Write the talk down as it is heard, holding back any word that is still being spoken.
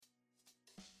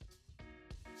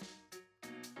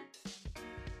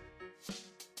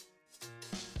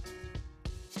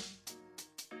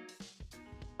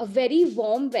A very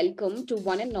warm welcome to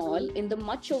one and all in the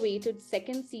much awaited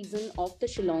second season of the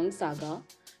Shillong Saga.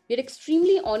 We are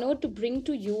extremely honored to bring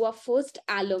to you our first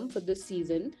alum for this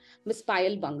season, Ms.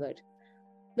 Payal Bangar.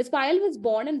 Ms. Payal was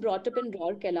born and brought up in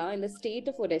Rourkela in the state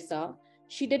of Odisha.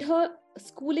 She did her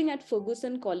schooling at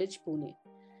Fergusson College, Pune.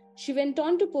 She went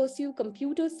on to pursue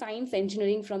computer science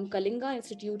engineering from Kalinga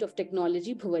Institute of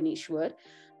Technology, Bhubaneswar,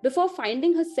 before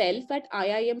finding herself at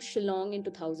IIM Shillong in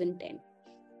 2010.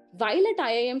 While at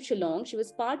IIM Shillong, she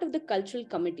was part of the cultural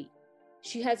committee.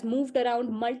 She has moved around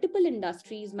multiple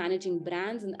industries, managing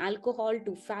brands in alcohol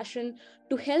to fashion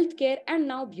to healthcare and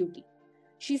now beauty.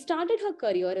 She started her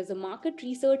career as a market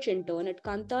research intern at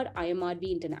Kantar IMRB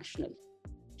International.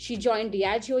 She joined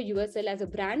Diageo USL as a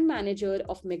brand manager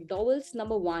of McDowell's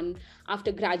Number One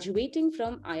after graduating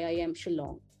from IIM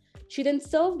Shillong. She then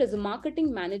served as a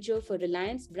marketing manager for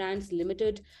Reliance Brands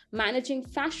Limited, managing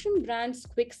fashion brands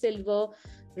Quicksilver,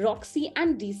 Roxy,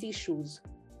 and DC Shoes.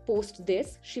 Post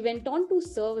this, she went on to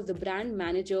serve as a brand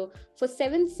manager for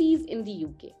Seven Seas in the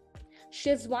UK. She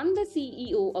has won the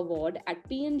CEO award at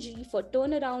P&G for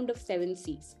turnaround of Seven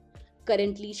Seas.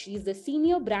 Currently, she is the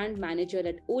senior brand manager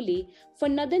at Olay for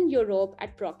Northern Europe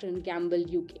at Procter & Gamble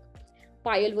UK.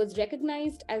 Payal was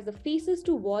recognized as the Faces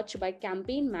to Watch by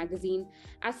Campaign magazine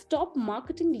as top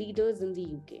marketing leaders in the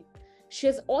UK. She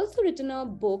has also written a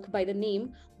book by the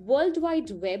name World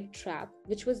Wide Web Trap,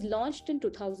 which was launched in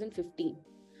 2015.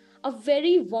 A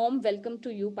very warm welcome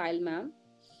to you, Payal ma'am.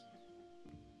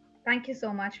 Thank you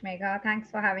so much, Megha. Thanks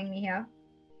for having me here.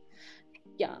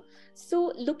 Yeah.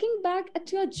 So looking back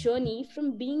at your journey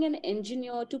from being an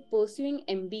engineer to pursuing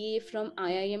MBA from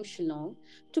IIM Shillong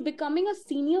to becoming a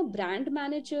senior brand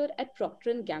manager at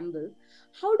Procter & Gamble,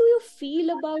 how do you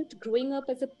feel about growing up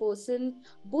as a person,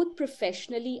 both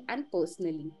professionally and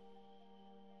personally?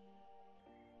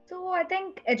 So, I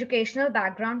think educational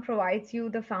background provides you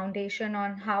the foundation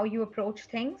on how you approach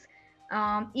things,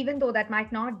 even though that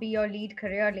might not be your lead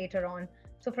career later on.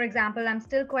 So, for example, I'm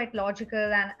still quite logical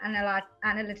and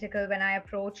analytical when I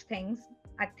approach things.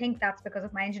 I think that's because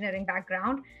of my engineering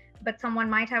background, but someone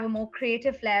might have a more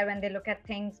creative flair when they look at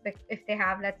things if they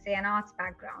have, let's say, an arts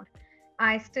background.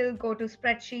 I still go to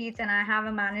spreadsheets and I have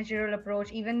a managerial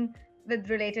approach, even with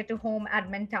related to home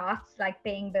admin tasks like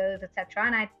paying bills, etc.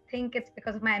 And I think it's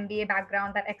because of my MBA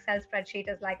background that Excel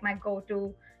spreadsheet is like my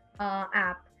go-to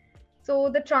app. So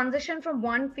the transition from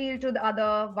one field to the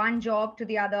other, one job to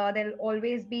the other, there'll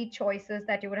always be choices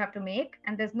that you would have to make,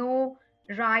 and there's no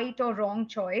right or wrong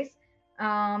choice.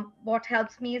 What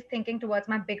helps me is thinking towards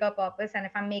my bigger purpose, and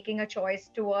if I'm making a choice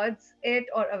towards it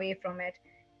or away from it.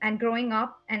 And growing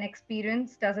up and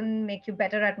experience doesn't make you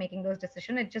better at making those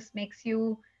decisions. It just makes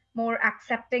you more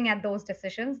accepting at those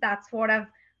decisions. That's what I've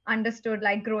understood,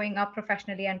 like growing up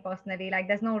professionally and personally. Like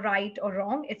there's no right or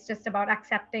wrong. It's just about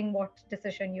accepting what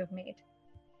decision you've made.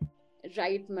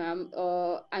 Right, ma'am.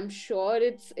 I'm sure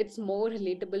it's more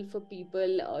relatable for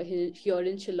people here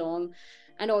in Shillong,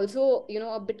 and also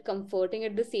a bit comforting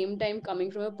at the same time,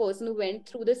 coming from a person who went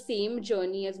through the same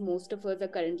journey as most of us are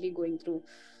currently going through.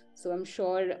 So I'm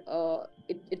sure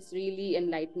it's really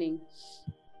enlightening.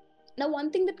 Now, one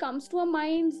thing that comes to our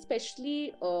mind,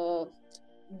 especially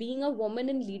being a woman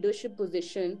in leadership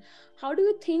position, how do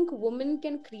you think women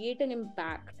can create an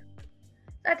impact?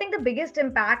 I think the biggest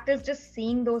impact is just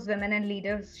seeing those women in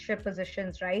leadership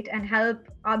positions, right? And help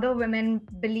other women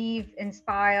believe,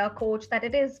 inspire, coach that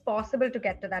it is possible to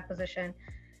get to that position.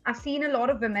 I've seen a lot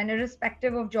of women,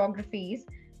 irrespective of geographies,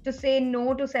 to say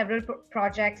no to several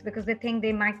projects because they think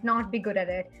they might not be good at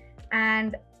it.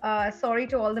 And sorry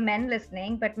to all the men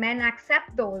listening, but men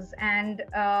accept those, and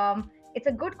it's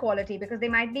a good quality because they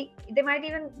might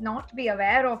even not be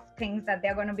aware of things that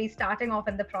they're going to be starting off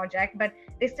in the project, but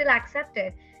they still accept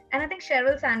it. And I think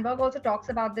Sheryl Sandberg also talks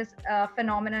about this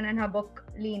phenomenon in her book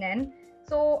Lean In.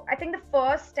 So I think the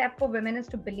first step for women is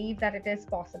to believe that it is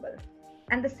possible,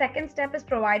 and the second step is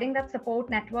providing that support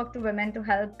network to women to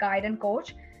help guide and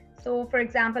coach. So, for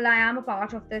example, I am a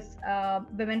part of this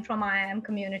Women from IIM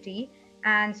community,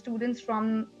 and students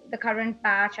from the current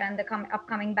batch and the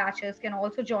upcoming batches can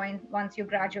also join once you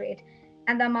graduate.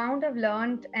 And the amount I've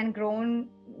learned and grown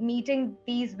meeting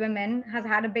these women has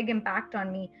had a big impact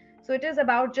on me. So, it is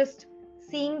about just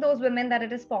seeing those women that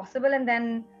it is possible, and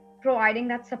then providing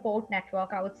that support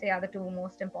network, I would say, are the two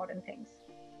most important things.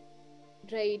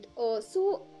 Right.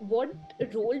 So, what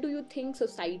role do you think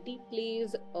society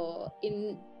plays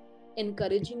in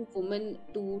encouraging women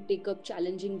to take up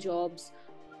challenging jobs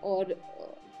or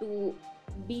to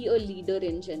be a leader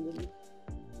in general?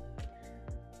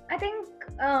 I think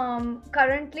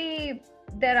currently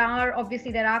there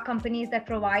are companies that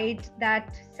provide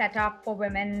that setup for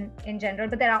women in general,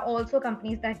 but there are also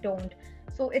companies that don't.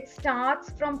 So it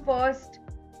starts from first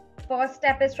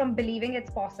step is from believing it's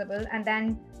possible, and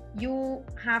then you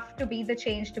have to be the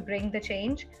change to bring the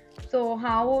change. So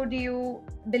how do you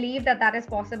believe that that is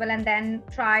possible, and then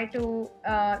try to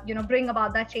bring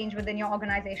about that change within your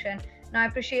organization? Now I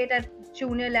appreciate at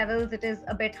junior levels it is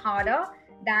a bit harder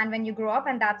than when you grow up,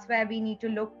 and that's where we need to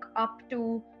look up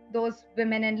to those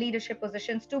women in leadership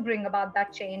positions to bring about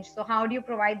that change. So how do you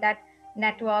provide that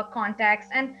network context,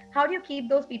 and how do you keep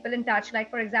those people in touch? Like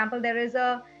for example, there is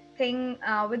a thing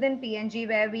within PNG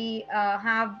where we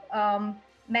have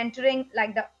mentoring,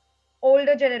 like the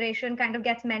older generation kind of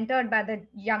gets mentored by the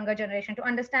younger generation to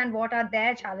understand what are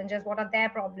their challenges, what are their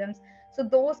problems. So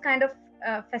those kind of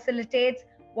facilitates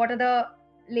what are the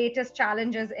latest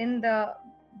challenges in the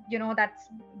that's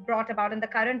brought about in the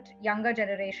current younger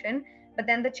generation, but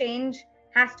then the change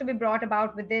has to be brought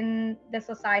about within the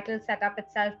societal setup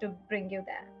itself to bring you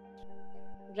there.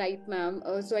 Right, ma'am.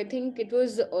 So I think it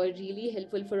was really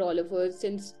helpful for all of us,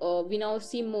 since we now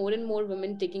see more and more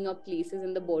women taking up places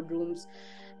in the boardrooms,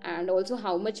 and also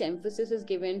how much emphasis is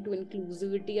given to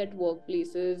inclusivity at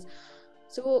workplaces.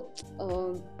 So,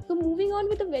 so moving on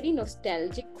with a very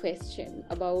nostalgic question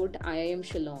about IIM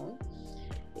Shillong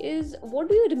is, what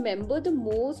do you remember the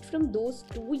most from those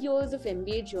 2 years of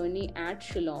MBA journey at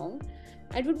Shillong?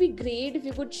 It would be great if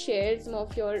you could share some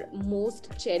of your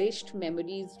most cherished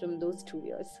memories from those 2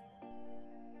 years.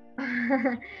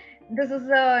 This is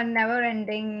a never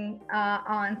ending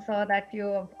answer that you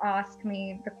have asked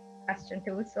me the question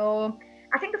to. So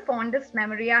I think the fondest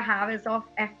memory I have is of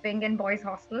F Wing in boys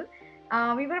hostel.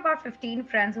 We were about 15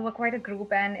 friends who were quite a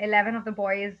group, and 11 of the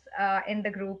boys in the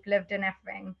group lived in F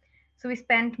Wing. So we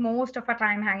spent most of our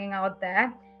time hanging out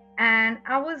there. And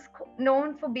I was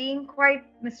known for being quite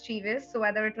mischievous. So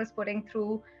whether it was putting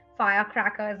through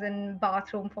firecrackers in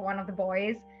bathroom for one of the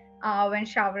boys, when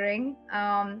showering.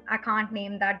 I can't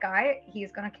name that guy,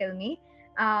 he's gonna kill me.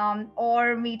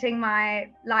 Or meeting my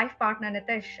life partner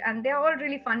Nitish, and they're all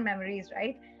really fun memories,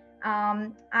 right?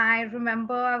 I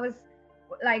remember I was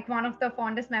like one of the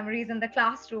fondest memories in the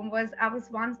classroom was I was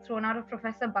once thrown out of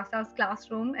Professor Basa's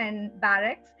classroom in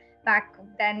barracks back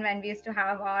then when we used to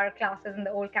have our classes in the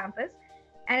old campus.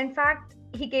 And in fact,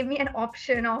 he gave me an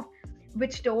option of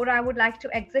which door I would like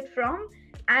to exit from.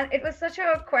 And it was such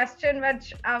a question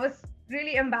which I was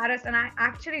really embarrassed. And I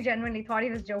actually genuinely thought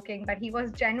he was joking, but he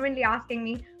was genuinely asking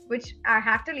me which I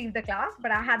had to leave the class,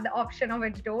 but I had the option of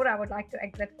which door I would like to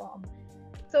exit from.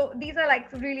 So these are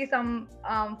like really some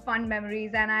fun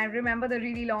memories. And I remember the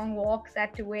really long walks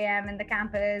at 2 a.m. in the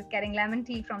campus, getting lemon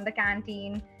tea from the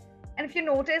canteen. And if you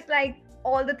notice, like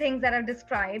all the things that I've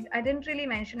described, I didn't really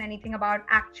mention anything about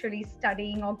actually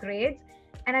studying or grades.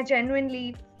 And I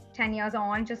genuinely, 10 years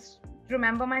on, just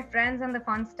remember my friends and the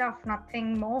fun stuff,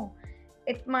 nothing more.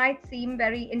 It might seem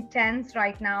very intense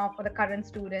right now for the current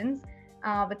students,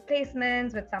 with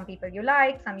placements, with some people you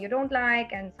like, some you don't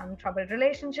like, and some troubled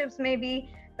relationships maybe.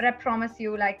 But I promise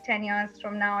you, like 10 years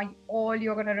from now, all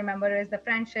you're going to remember is the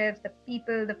friendships, the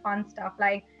people, the fun stuff.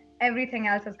 Like everything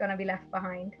else is going to be left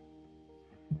behind.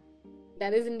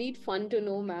 That is indeed fun to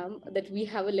know, ma'am, that we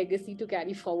have a legacy to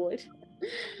carry forward.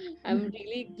 I'm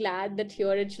really glad that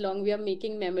here at Shillong we are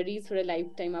making memories for a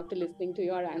lifetime after listening to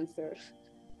your answer.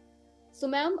 So,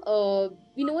 ma'am,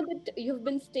 we know that you've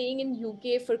been staying in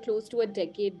UK for close to a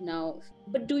decade now.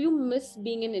 But do you miss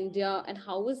being in India, and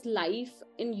how is life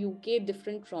in UK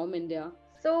different from India?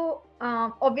 So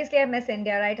obviously, I miss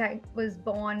India, right? I was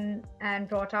born and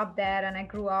brought up there, and I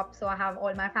grew up, so I have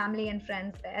all my family and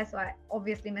friends there. So I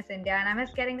obviously miss India, and I miss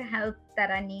getting the help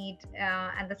that I need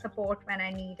and the support when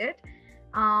I need it.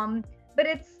 Um, but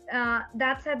it's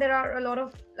that said, there are a lot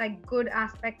of like good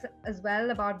aspects as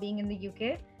well about being in the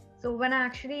UK. So when I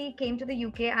actually came to the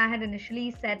UK, I had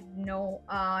initially said no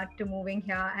to moving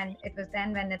here, and it was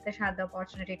then when Nitish had the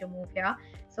opportunity to move here.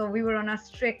 So we were on a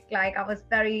strict, like I was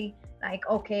very like,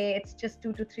 okay, it's just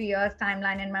 2 to 3 years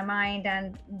timeline in my mind,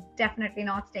 and definitely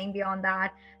not staying beyond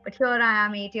that. But here I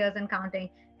am, 8 years and counting.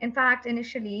 In fact,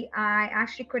 initially, I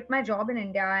actually quit my job in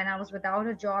India, and I was without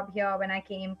a job here when I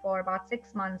came for about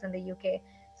 6 months in the UK.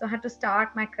 So I had to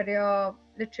start my career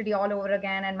literally all over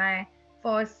again, and my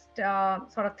first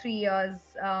sort of 3 years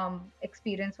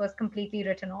experience was completely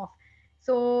written off.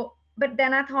 So, but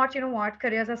then I thought, you know what,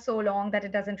 careers are so long that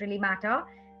it doesn't really matter.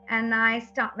 And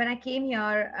when I came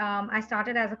here, I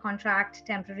started as a contract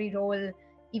temporary role,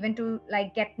 even to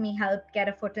like get me help get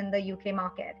a foot in the UK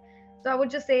market. So I would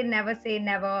just say never.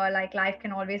 Like life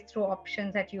can always throw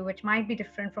options at you, which might be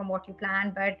different from what you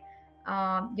planned, but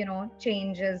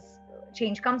change is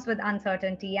change comes with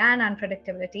uncertainty and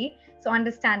unpredictability. So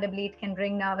understandably, it can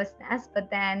bring nervousness, but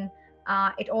then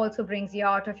it also brings you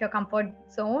out of your comfort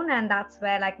zone, and that's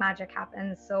where like magic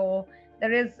happens. So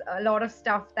there is a lot of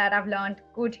stuff that I've learned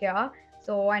good here.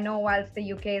 So I know whilst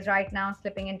the UK is right now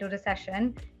slipping into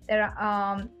recession, there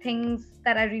are things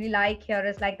that I really like here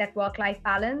is like that work-life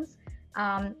balance.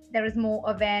 There is more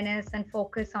awareness and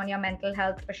focus on your mental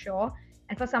health for sure.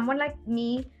 And for someone like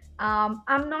me,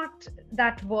 I'm not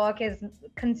that work is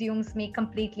consumes me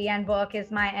completely and work is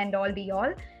my end all be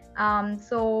all.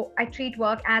 So I treat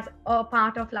work as a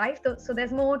part of life. So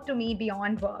there's more to me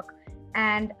beyond work.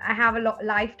 And I have a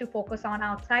life to focus on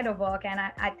outside of work. And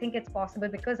I think it's possible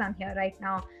because I'm here right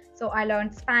now. So I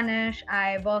learned Spanish,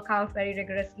 I work out very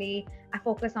rigorously, I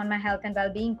focus on my health and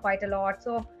well-being quite a lot.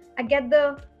 So I get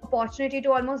the opportunity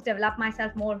to almost develop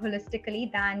myself more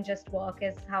holistically than just work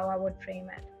is how I would frame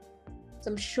it.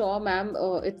 So I'm sure, ma'am,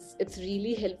 it's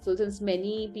really helpful since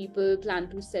many people plan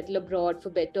to settle abroad for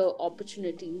better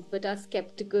opportunities, but are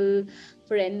skeptical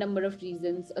for n number of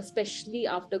reasons, especially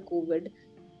after COVID.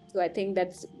 So I think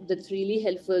that's really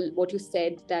helpful what you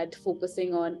said, that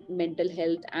focusing on mental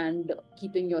health and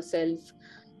keeping yourself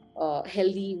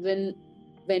healthy even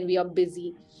when we are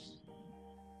busy.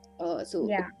 So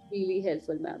Yeah. it's really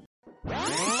helpful, ma'am.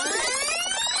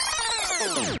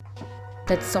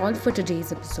 That's all for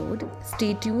today's episode.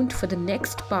 Stay tuned for the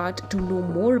next part to know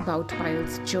more about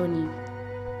Payal's journey.